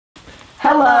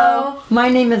Hello! My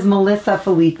name is Melissa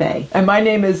Felipe. And my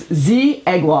name is Z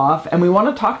Egloff, and we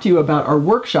want to talk to you about our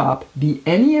workshop, the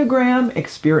Enneagram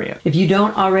Experience. If you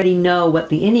don't already know what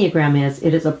the Enneagram is,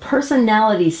 it is a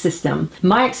personality system.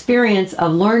 My experience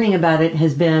of learning about it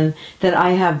has been that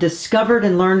I have discovered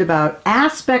and learned about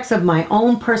aspects of my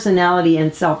own personality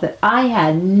and self that I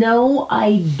had no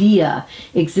idea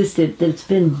existed. That's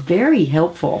been very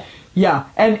helpful. Yeah,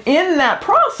 and in that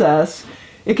process,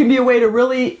 it can be a way to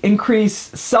really increase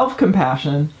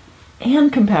self-compassion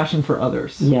and compassion for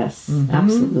others. Yes,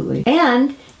 absolutely.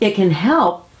 And it can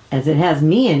help, as it has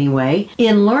me anyway,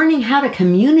 in learning how to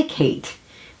communicate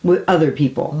with other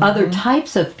people, other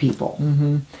types of people.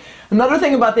 Another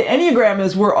thing about the Enneagram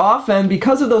is we're often,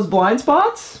 because of those blind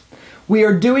spots, we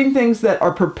are doing things that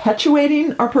are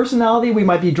perpetuating our personality. We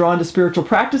might be drawn to spiritual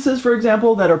practices, for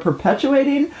example, that are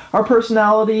perpetuating our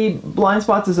personality blind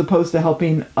spots as opposed to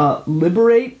helping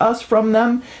liberate us from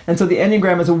them. And so the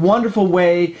Enneagram is a wonderful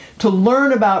way to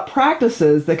learn about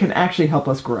practices that can actually help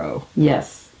us grow.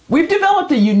 Yes. We've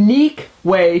developed a unique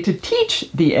way to teach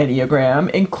the Enneagram,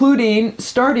 including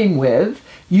starting with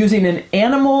using an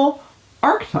animal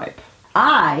archetype.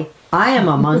 I am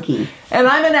a monkey. And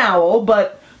I'm an owl,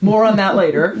 but more on that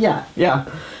later. Yeah.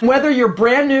 Whether you're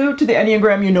brand new to the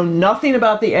Enneagram, you know nothing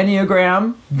about the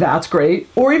Enneagram, that's great.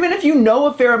 Or even if you know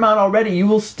a fair amount already, you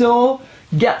will still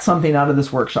get something out of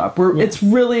this workshop. It's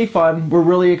really fun. We're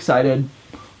really excited.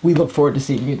 We look forward to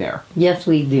seeing you there. Yes,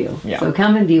 we do. Yeah. So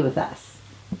come and be with us.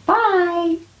 Bye.